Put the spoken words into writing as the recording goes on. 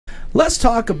Let's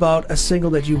talk about a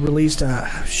single that you released.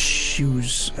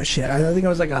 Shit. I think it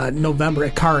was like November.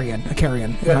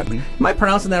 Icarian. Yeah. Am I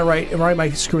pronouncing that right? Am I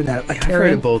screwing that? I've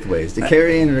heard it both ways.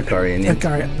 Icarian or Icarian. Yeah.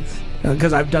 Icarian.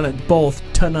 Because I've done it both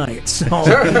tonight. So.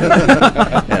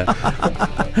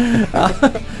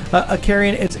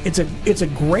 Icarian. It's a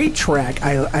great track.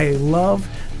 I love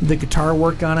the guitar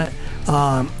work on it.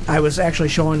 I was actually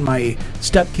showing my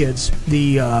stepkids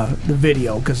the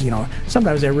video because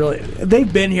sometimes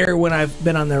they've been here when I've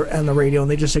been on the radio and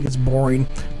they just think it's boring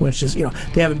when it's just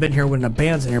they haven't been here when the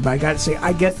band's in here. But I got to say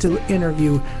I get to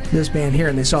interview this band here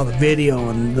and they saw the video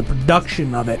and the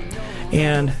production of it,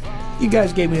 and you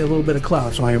guys gave me a little bit of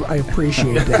clout, so I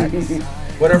appreciate that.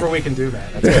 Whatever we can do, man.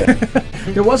 That's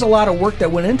it. There was a lot of work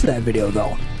that went into that video,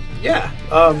 though. Yeah.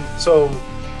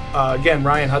 Again,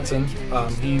 Ryan Hudson,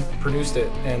 he produced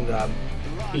it, and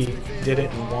he did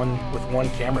it with one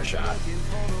camera shot.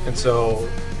 And so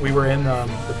we were in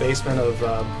the basement of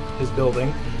his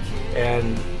building,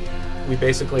 and we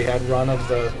basically had run of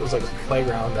it was like a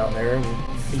playground down there, and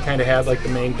he kind of had like the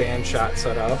main band shot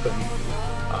set up, and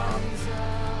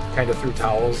kind of threw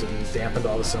towels and dampened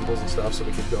all the cymbals and stuff so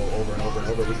we could go over and over and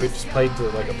over. We could just play to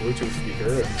like a Bluetooth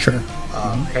speaker and sure.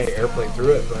 Kind of airplay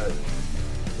through it, but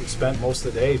we spent most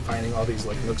of the day finding all these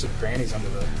like nooks and crannies under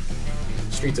the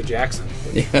streets of Jackson.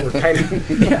 We're kind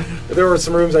of, there were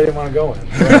some rooms I didn't want to go in.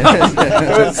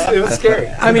 It was scary.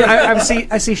 I mean,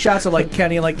 I see shots of like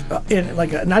Kenny in like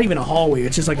not even a hallway.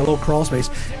 It's just like a little crawl space,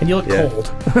 and you look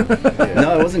cold.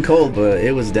 No, it wasn't cold, but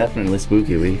it was definitely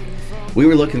spooky. We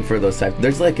were looking for those types.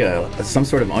 There's like some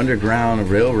sort of underground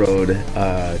railroad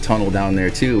tunnel down there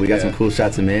too. We got some cool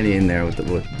shots of Manny in there with a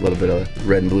little bit of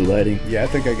red and blue lighting. Yeah, I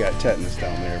think I got tetanus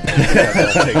down there, but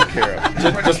that's all taken care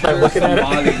of. Just by looking at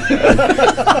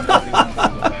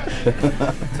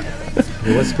it.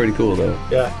 It was pretty cool though.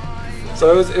 Yeah.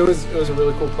 So it was a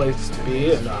really cool place to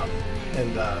be, and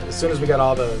as soon as we got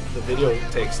all the video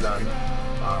takes done,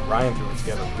 Ryan threw it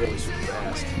together really super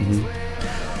fast. Mm-hmm.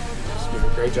 Did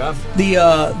a great job.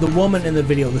 The woman in the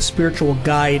video, the spiritual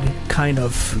guide kind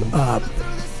of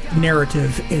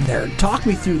narrative in there. Talk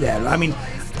me through that. I mean,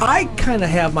 I kind of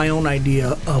have my own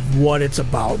idea of what it's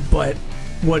about, but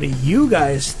what do you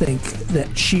guys think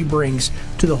that she brings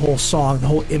to the whole song, the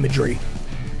whole imagery?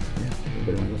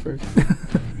 Anybody want to go first?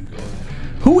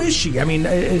 Who is she? I mean,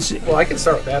 well, I can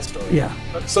start with that story. Yeah.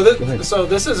 So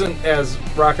this isn't as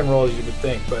rock and roll as you would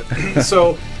think, but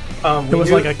so. It was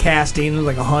like a casting,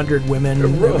 like 100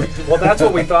 women. Well, that's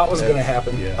what we thought was going to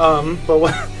happen. Yeah. But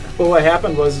what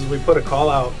happened was we put a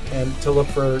call out to look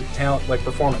for talent, like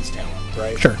performance talent,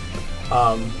 right? Sure.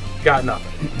 Got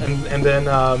nothing, and then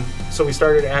so we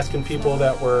started asking people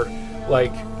that were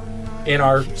like in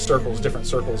our circles, different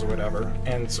circles or whatever,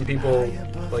 and some people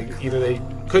like either they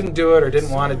couldn't do it or didn't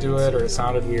want to do it or it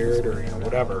sounded weird or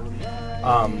whatever.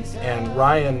 And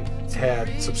Ryan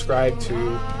had subscribed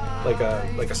to like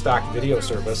a stock video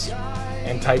service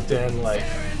and typed in like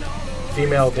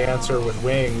female dancer with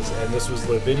wings, and this was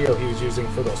the video he was using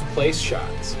for those place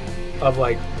shots of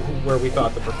like where we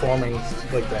thought the performing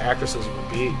like the actresses would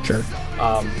be. Sure.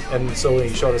 And so when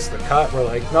he showed us the cut, we're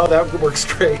like, no, that works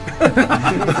great.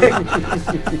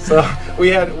 So we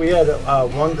had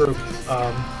one group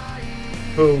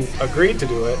who agreed to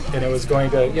do it, and it was going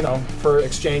to, for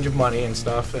exchange of money and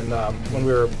stuff. And when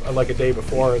we were like a day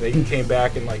before, they came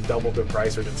back and like doubled the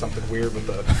price or did something weird with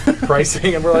the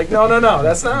pricing. And we're like, no,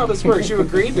 that's not how this works. You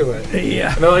agreed to it.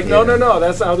 Yeah. And they're like, no,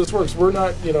 that's not how this works. We're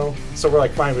not, So we're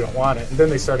like, fine, we don't want it. And then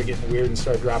they started getting weird and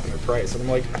started dropping their price. And I'm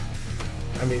like,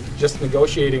 I mean, just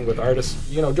negotiating with artists,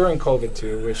 during COVID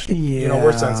too, which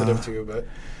we're sensitive to, but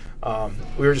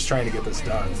we were just trying to get this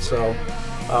done. So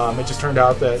it just turned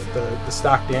out that the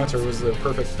stock dancer was the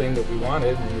perfect thing that we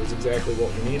wanted, and it was exactly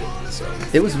what we needed. So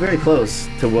it was very close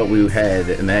to what we had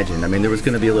imagined. I mean, there was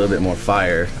going to be a little bit more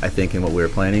fire, I think, in what we were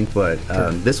planning, but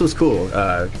this was cool.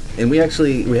 And we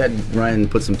had Ryan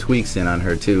put some tweaks in on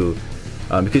her too,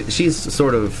 because she's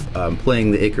sort of playing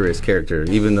the Icarus character,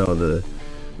 even though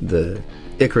the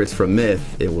Icarus from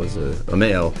Myth, it was a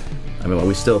male. I mean,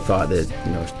 we still thought that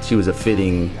she was a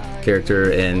fitting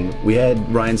character, and we had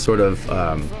Ryan sort of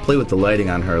play with the lighting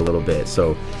on her a little bit.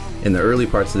 So in the early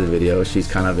parts of the video, she's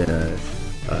kind of in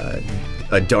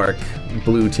a dark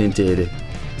blue tinted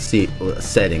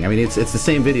setting. I mean, it's the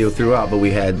same video throughout, but we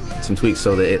had some tweaks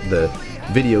so that the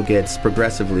video gets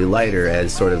progressively lighter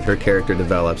as sort of her character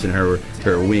develops and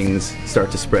her wings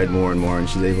start to spread more and more, and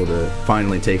she's able to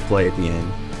finally take flight at the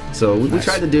end. So we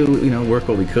tried to do, work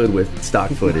what we could with stock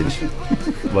footage,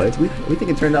 but we think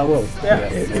it turned out well. Yeah,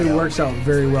 it works out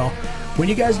very well. When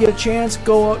you guys get a chance,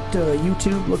 go out to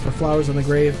YouTube, look for Flowers on the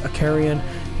Grave, Icarian.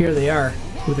 Here they are.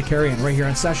 with Icarian right here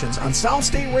on Sessions on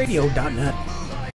SouthStateRadio.net.